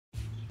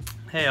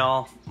Hey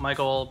all,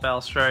 Michael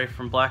Balistreri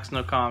from Black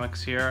Snow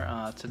Comics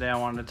here. Today I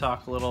wanted to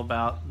talk a little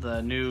about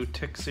the new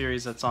Tick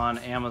series that's on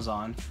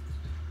Amazon.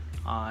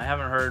 I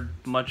haven't heard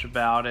much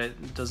about it.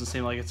 It doesn't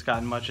seem like it's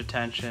gotten much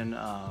attention,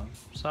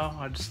 so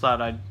I just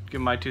thought I'd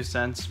give my 2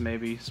 cents,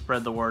 maybe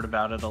spread the word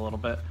about it a little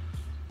bit.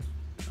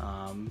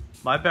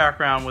 My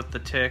background with the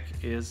Tick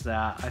is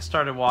that I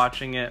started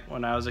watching it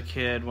when I was a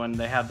kid, when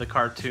they had the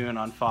cartoon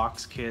on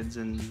Fox Kids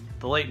in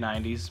the late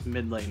 90s,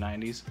 mid-late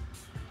 90s.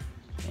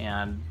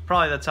 And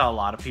probably that's how a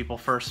lot of people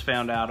first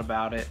found out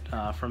about it.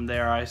 From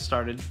there I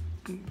started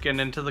getting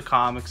into the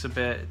comics a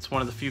bit. It's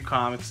one of the few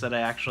comics that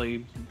I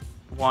actually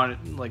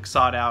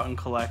sought out and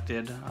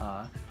collected.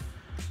 I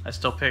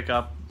still pick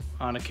up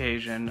on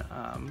occasion.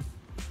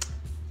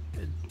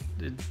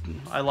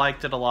 I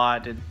liked it a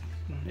lot.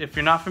 If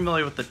you're not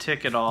familiar with the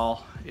Tick at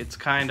all, it's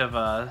kind of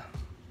a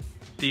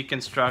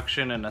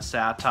deconstruction and a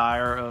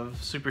satire of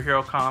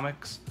superhero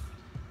comics.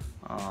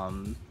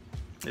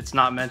 It's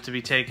not meant to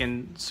be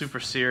taken super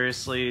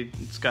seriously.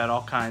 It's got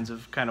all kinds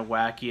of kind of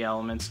wacky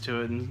elements to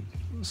it and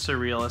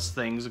surrealist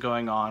things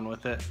going on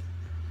with it.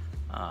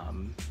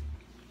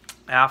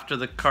 After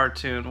the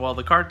cartoon, well,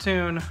 the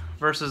cartoon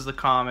versus the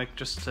comic,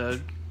 just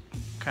to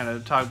kind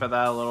of talk about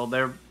that a little,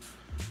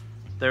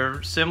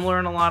 they're similar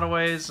in a lot of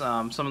ways.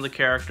 Some of the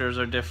characters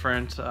are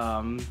different,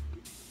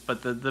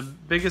 but the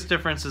biggest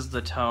difference is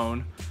the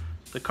tone.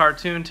 The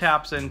cartoon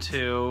taps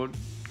into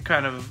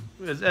kind of,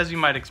 as you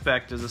might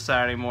expect, is a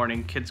Saturday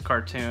morning kids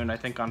cartoon, I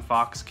think on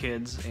Fox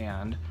Kids,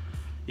 and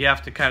you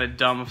have to kind of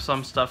dumb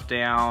some stuff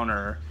down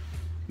or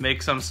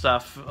make some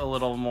stuff a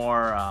little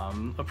more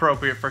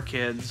appropriate for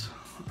kids.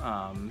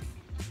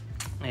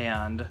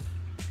 And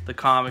the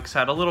comics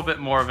had a little bit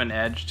more of an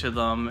edge to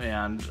them,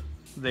 and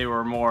they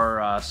were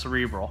more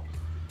cerebral.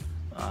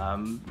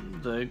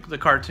 The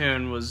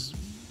cartoon was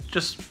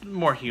just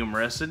more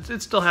humorous.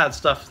 It still had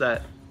stuff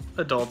that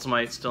adults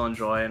might still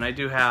enjoy, and I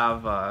do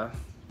have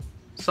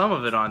some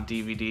of it on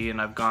DVD, and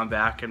I've gone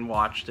back and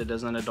watched it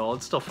as an adult.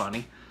 It's still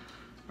funny.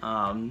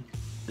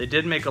 They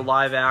did make a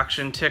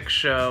live-action Tick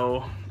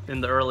show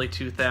in the early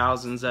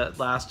 2000s that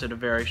lasted a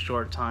very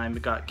short time.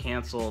 It got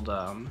canceled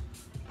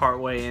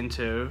partway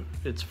into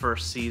its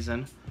first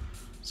season.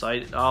 So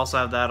I also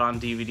have that on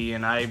DVD,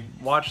 and I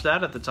watched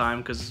that at the time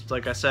because,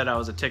 like I said, I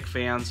was a Tick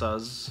fan, so I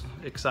was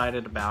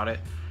excited about it.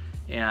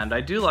 And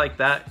I do like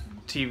that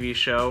TV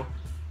show.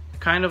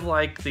 Kind of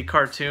like the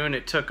cartoon,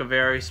 it took a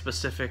very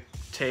specific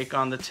take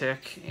on the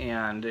Tick,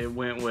 and it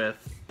went with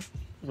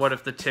what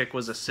if the Tick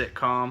was a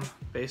sitcom,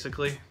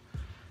 basically.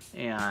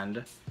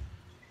 And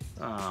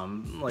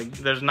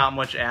there's not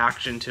much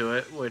action to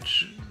it,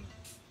 which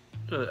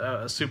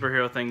a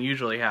superhero thing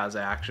usually has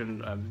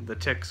action. The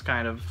Tick's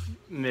kind of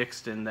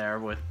mixed in there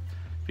with,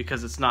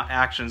 because it's not,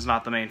 action's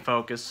not the main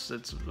focus.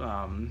 It's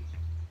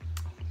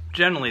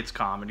generally it's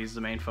comedy's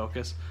the main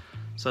focus.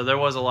 So there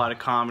was a lot of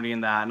comedy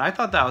in that, and I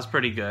thought that was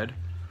pretty good.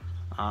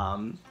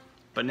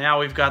 But now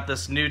we've got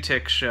this new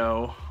Tick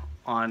show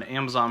on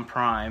Amazon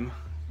Prime,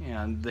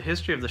 and the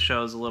history of the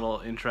show is a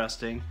little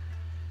interesting.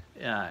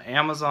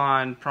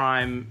 Amazon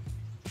Prime,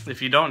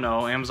 if you don't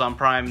know, Amazon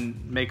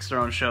Prime makes their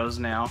own shows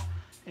now,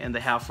 and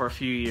they have for a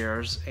few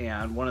years,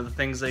 and one of the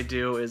things they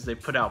do is they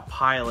put out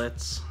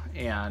pilots,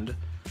 and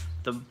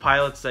the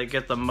pilots that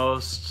get the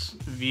most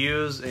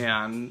views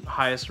and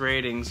highest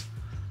ratings,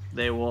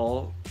 they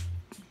will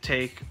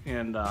take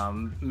and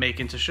make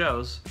into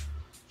shows.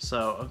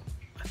 So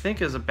I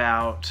think is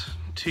about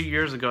 2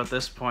 years ago at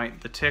this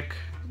point, the Tick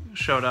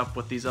showed up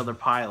with these other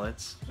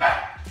pilots,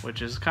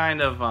 which is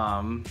kind of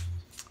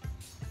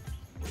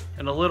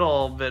in a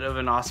little bit of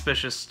an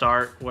auspicious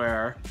start,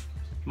 where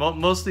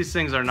most of these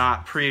things are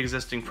not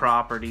pre-existing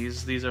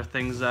properties. These are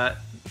things that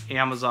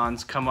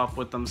Amazon's come up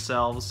with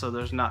themselves, so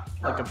there's not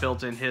like a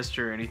built-in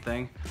history or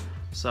anything.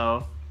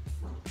 So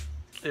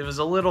it was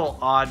a little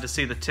odd to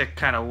see the Tick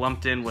kind of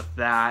lumped in with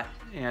that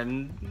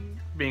and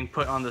being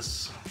put on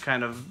this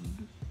kind of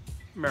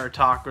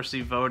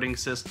meritocracy voting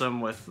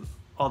system with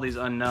all these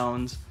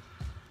unknowns.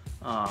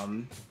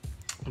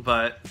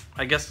 But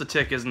I guess the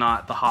Tick is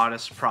not the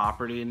hottest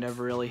property. It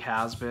never really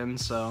has been,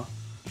 so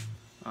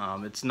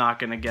it's not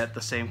going to get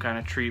the same kind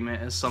of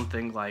treatment as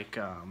something like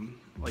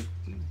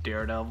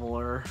Daredevil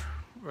or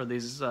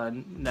these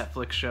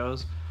Netflix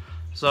shows.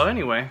 So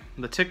anyway,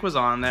 the Tick was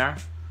on there,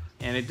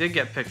 and it did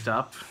get picked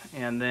up,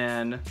 and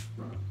then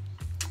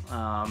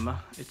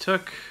it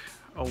took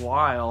a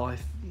while,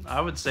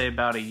 I would say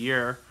about a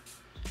year,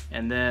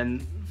 and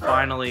then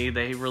finally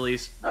they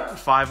released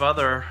 5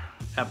 other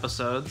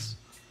episodes,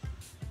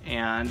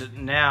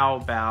 and now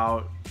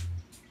about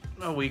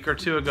a week or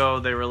 2 ago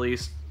they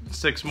released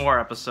 6 more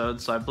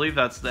episodes, so I believe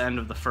that's the end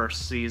of the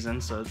first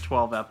season, so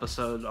 12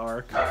 episode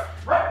arc.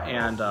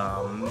 And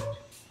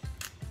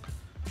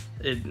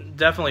it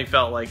definitely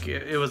felt like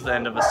it was the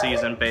end of a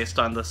season based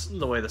on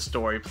the way the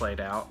story played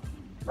out.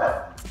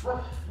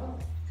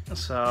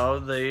 So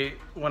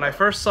when I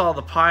first saw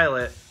the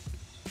pilot,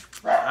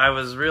 I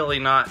was really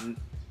not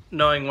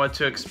knowing what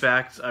to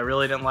expect. I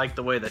really didn't like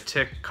the way the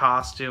Tick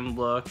costume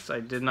looked. I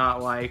did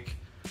not like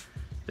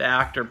the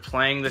actor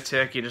playing the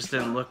Tick, he just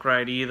didn't look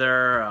right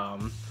either.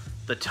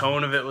 The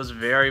tone of it was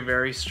very,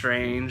 very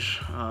strange.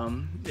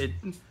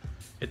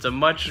 It's a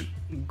much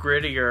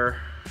grittier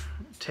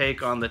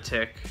take on the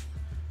Tick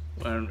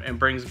and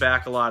brings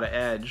back a lot of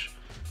edge,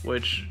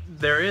 which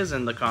there is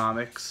in the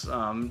comics.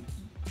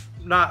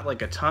 Not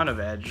like a ton of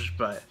edge,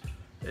 but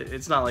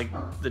it's not like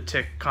the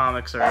Tick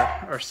comics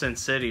are Sin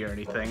City or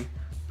anything,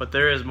 but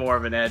there is more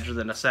of an edge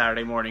than a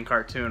Saturday morning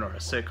cartoon or a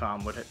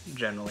sitcom would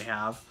generally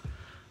have.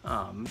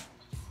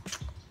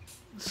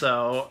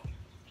 So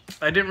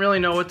I didn't really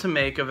know what to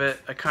make of it.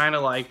 I kind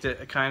of liked it,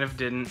 I kind of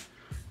didn't.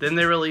 Then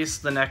they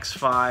released the next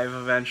 5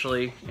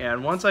 eventually,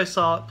 and once I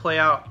saw it play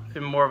out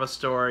in more of a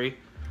story,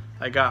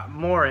 I got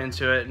more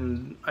into it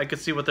and I could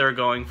see what they were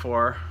going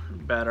for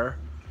better.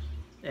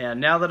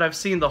 And now that I've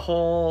seen the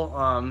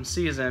whole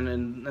season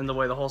and the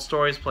way the whole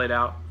story's played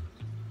out,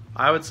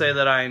 I would say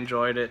that I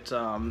enjoyed it,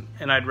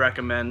 and I'd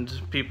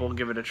recommend people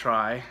give it a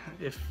try.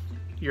 If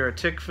you're a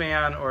Tick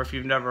fan or if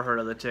you've never heard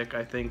of the Tick,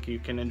 I think you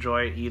can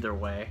enjoy it either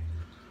way.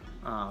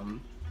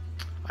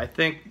 I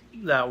think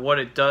that what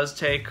it does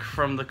take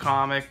from the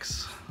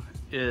comics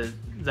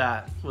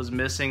that was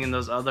missing in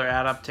those other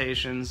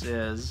adaptations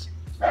is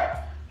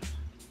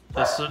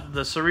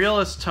the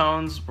surrealist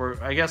tones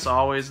were, I guess,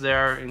 always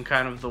there in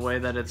kind of the way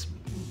that it's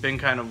been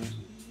kind of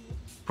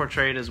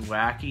portrayed as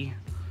wacky,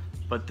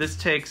 but this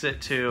takes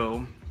it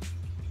to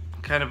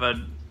kind of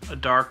a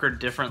darker,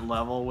 different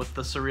level with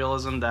the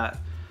surrealism that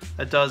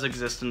does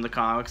exist in the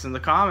comics. And the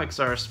comics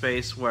are a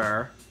space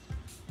where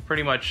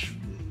pretty much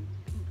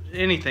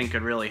anything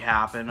could really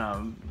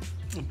happen,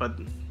 but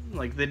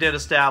like they did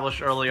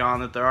establish early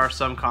on that there are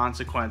some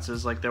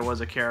consequences, like there was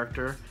a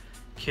character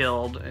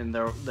killed and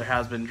there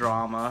has been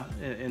drama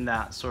in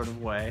that sort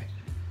of way.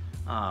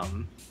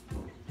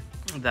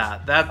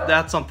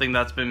 That's something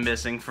that's been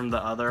missing from the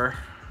other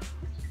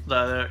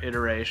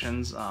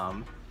iterations.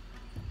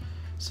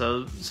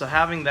 So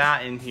having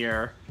that in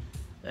here,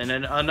 and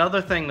then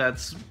another thing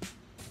that's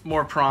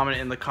more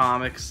prominent in the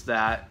comics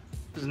that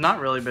has not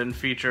really been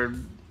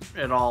featured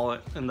at all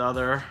in the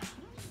other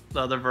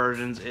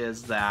versions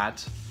is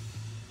that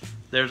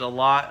there's a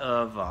lot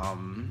of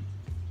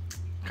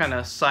kind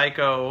of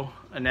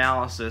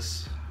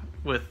psychoanalysis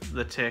with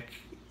the Tick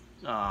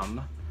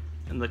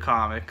in the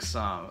comics.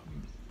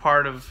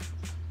 Part of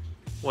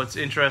what's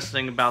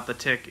interesting about the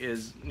Tick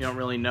is you don't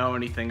really know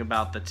anything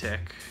about the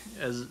Tick,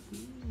 as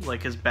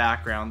like his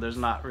background. There's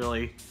not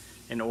really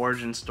an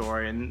origin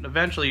story, and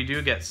eventually you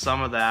do get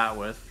some of that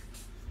with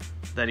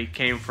that he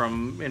came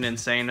from an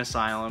insane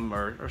asylum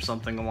or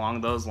something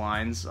along those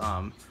lines,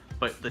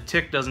 but the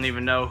Tick doesn't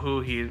even know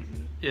who he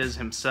is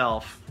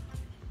himself,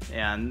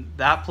 and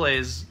that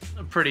plays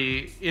a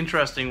pretty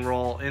interesting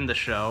role in the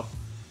show.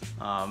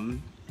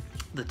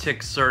 The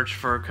Tick's search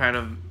for kind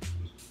of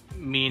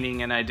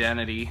meaning and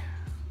identity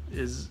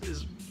is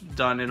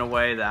done in a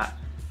way that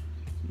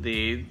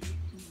the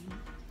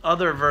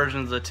other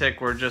versions of the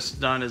Tick were just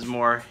done as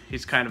more,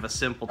 he's kind of a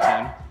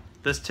simpleton.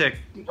 This Tick,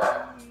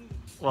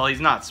 well,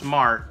 he's not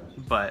smart,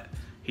 but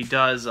he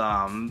does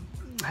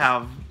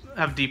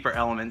have deeper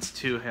elements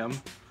to him,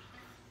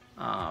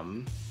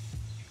 and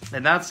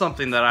that's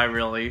something that I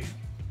really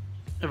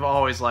have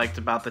always liked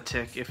about the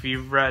Tick. If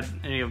you've read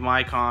any of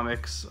my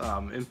comics,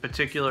 in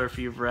particular if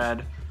you've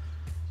read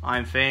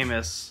I'm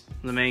Famous,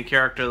 the main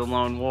character, the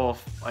Lone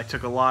Wolf, I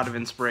took a lot of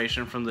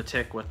inspiration from the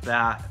Tick with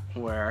that,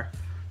 where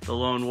the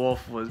Lone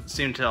Wolf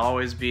seemed to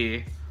always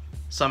be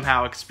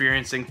somehow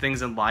experiencing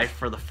things in life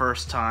for the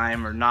first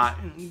time, or not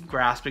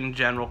grasping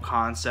general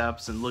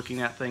concepts and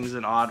looking at things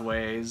in odd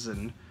ways,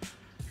 and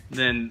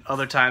then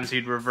other times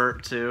he'd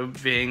revert to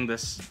being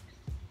this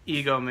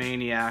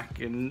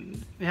egomaniac,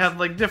 and he had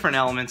like different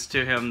elements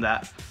to him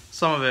that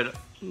some of it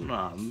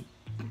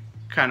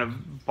kind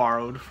of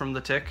borrowed from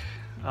the Tick.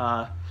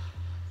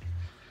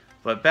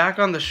 But back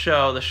on the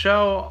show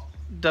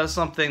does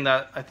something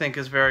that I think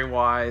is very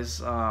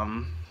wise.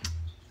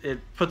 It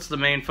puts the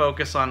main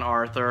focus on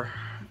Arthur.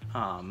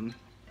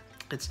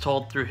 It's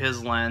told through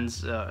his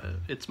lens.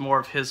 It's more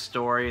of his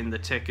story, and the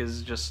Tick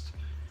is just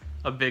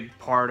a big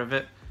part of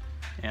it.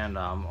 And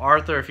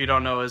Arthur, if you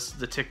don't know, is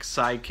the Tick's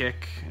sidekick,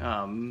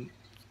 an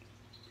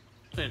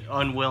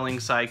unwilling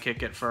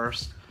sidekick at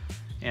first,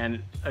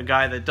 and a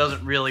guy that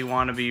doesn't really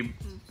want to be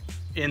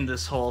in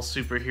this whole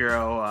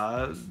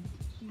superhero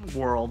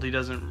world. He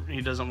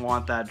doesn't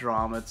want that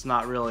drama. It's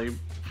not really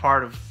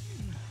part of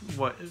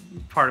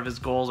his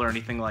goals or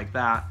anything like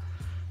that,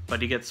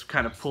 but he gets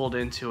kind of pulled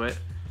into it.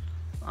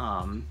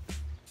 And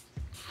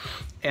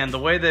the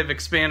way they've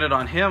expanded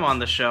on him on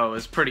the show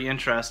is pretty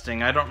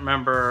interesting. I don't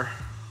remember,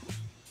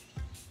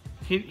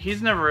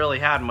 he's never really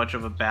had much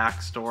of a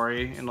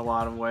backstory in a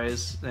lot of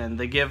ways, and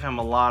they give him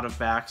a lot of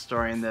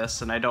backstory in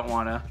this, and I don't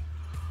want to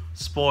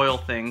spoil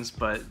things,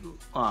 but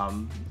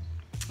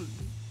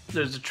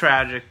there's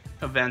tragic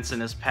events in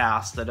his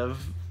past that have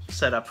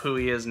set up who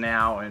he is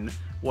now and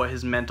what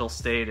his mental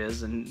state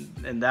is,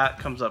 and that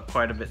comes up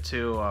quite a bit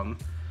too.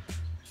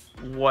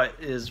 What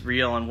is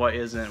real and what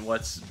isn't,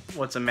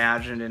 what's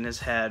imagined in his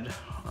head,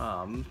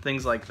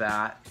 things like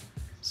that.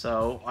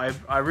 So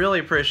I really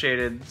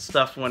appreciated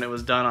stuff when it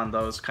was done on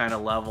those kind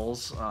of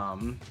levels,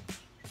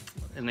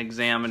 and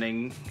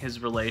examining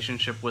his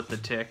relationship with the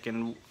Tick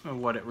and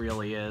what it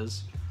really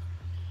is.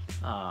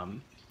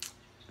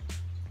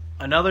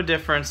 Another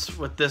difference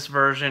with this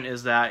version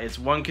is that it's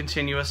one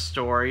continuous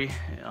story.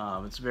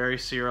 It's very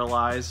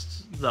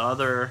serialized. The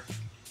other,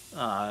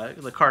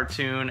 the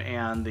cartoon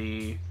and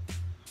the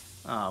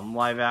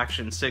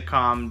live-action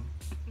sitcom,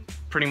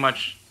 pretty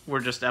much were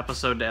just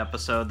episode to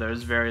episode.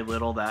 There's very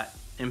little that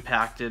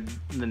impacted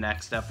the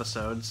next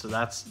episode, so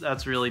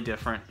that's really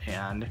different.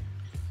 And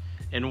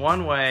in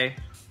one way,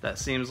 that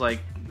seems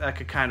like that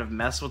could kind of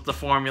mess with the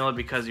formula,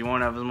 because you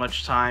won't have as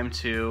much time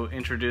to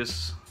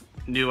introduce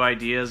new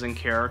ideas and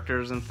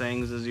characters and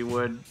things as you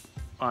would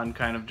on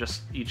kind of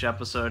just each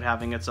episode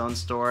having its own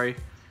story.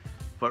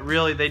 But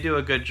really, they do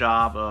a good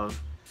job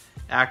of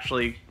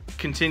actually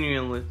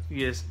continuously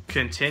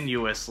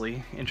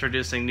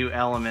introducing new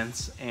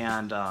elements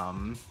and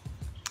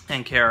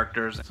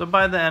characters. So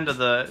by the end of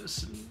the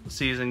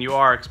season, you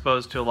are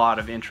exposed to a lot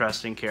of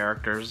interesting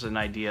characters and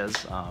ideas.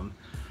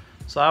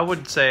 So I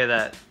would say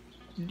that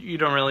you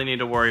don't really need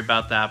to worry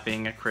about that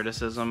being a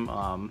criticism.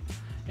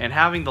 And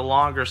having the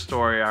longer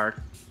story arc,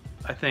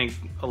 I think,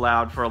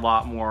 allowed for a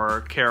lot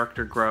more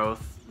character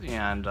growth,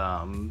 and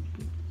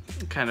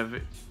kind of,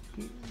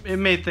 it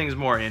made things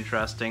more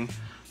interesting.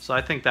 So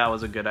I think that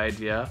was a good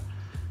idea.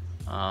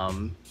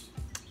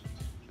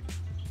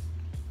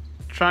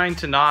 Trying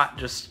to not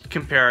just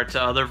compare it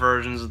to other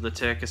versions of the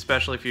Tick,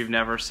 especially if you've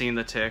never seen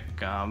the Tick,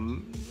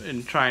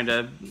 and trying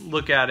to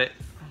look at it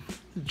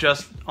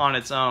just on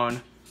its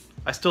own,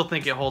 I still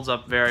think it holds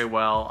up very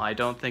well. I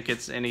don't think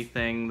it's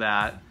anything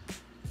that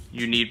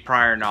you need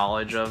prior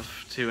knowledge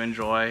of to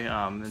enjoy.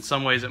 In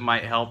some ways it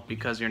might help,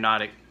 because you're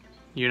not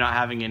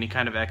having any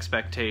kind of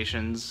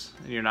expectations.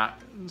 You're not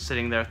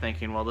sitting there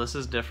thinking, well, this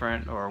is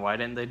different, or why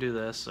didn't they do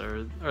this,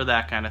 or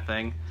that kind of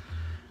thing.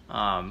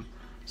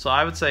 So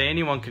I would say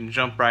anyone can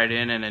jump right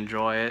in and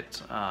enjoy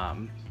it.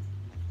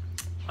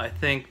 I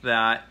think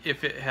that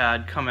if it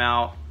had come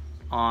out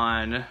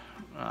on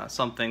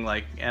something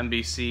like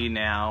NBC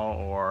now,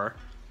 or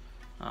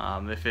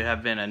if it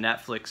had been a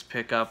Netflix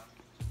pickup,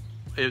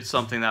 it's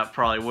something that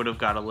probably would have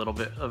got a little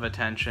bit of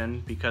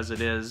attention, because it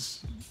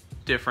is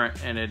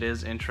different and it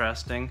is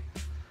interesting.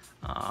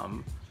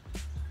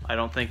 I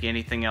don't think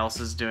anything else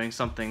is doing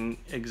something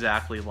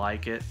exactly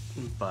like it,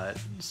 but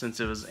since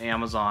it was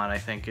Amazon, I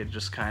think it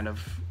just kind of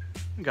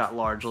got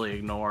largely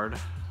ignored.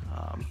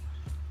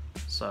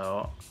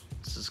 So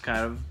this is kind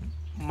of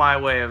my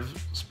way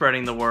of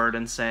spreading the word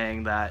and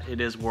saying that it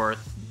is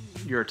worth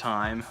your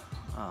time.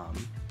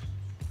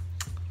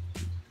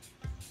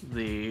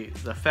 The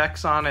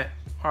effects on it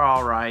are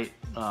alright.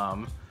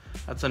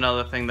 That's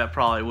another thing that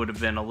probably would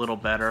have been a little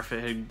better if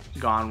it had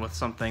gone with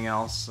something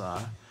else.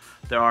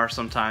 There are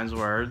some times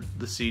where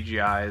the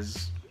CGI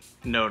is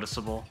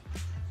noticeable,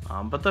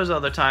 but there's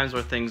other times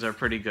where things are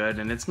pretty good,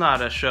 and it's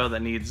not a show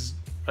that needs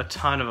a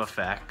ton of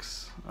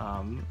effects.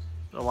 A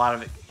lot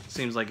of it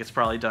seems like it's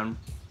probably done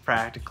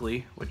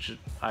practically, which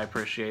I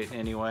appreciate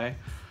anyway.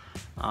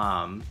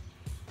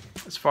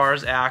 As far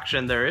as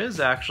action, there is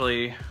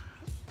actually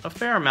a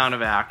fair amount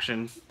of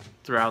action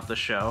throughout the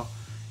show,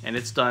 and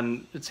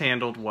it's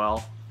handled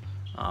well.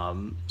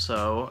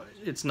 So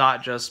it's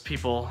not just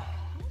people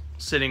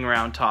sitting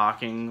around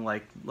talking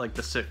like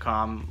the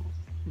sitcom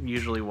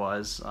usually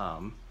was,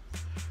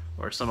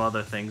 or some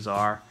other things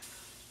are.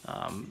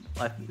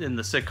 In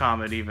the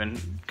sitcom, it even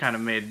kind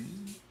of made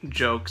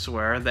jokes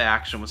where the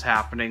action was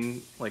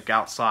happening like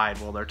outside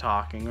while they're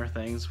talking or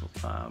things.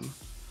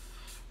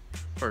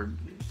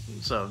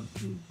 So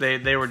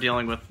they were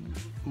dealing with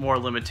more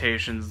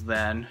limitations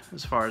then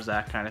as far as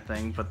that kind of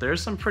thing. But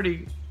there's some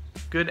pretty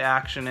good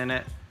action in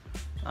it.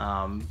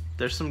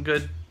 There's some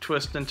good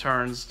twists and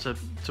turns to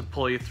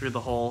pull you through the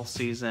whole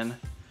season.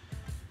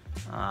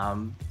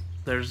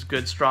 There's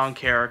good, strong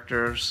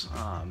characters.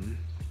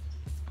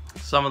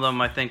 Some of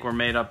them I think were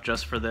made up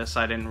just for this.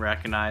 I didn't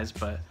recognize,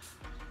 but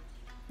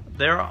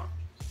they're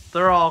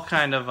all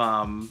kind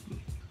of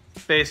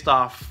based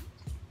off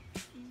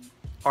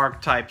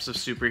archetypes of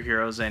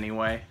superheroes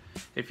anyway.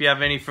 If you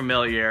have any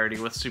familiarity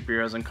with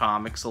superheroes and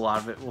comics, a lot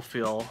of it will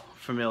feel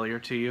familiar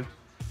to you,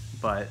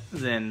 but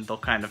then they'll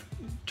kind of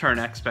turn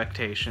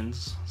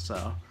expectations.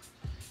 So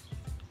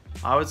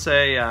I would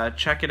say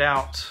check it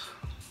out,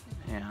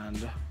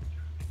 and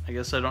I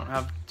guess I don't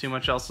have too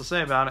much else to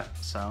say about it,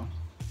 so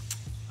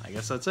I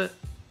guess that's it.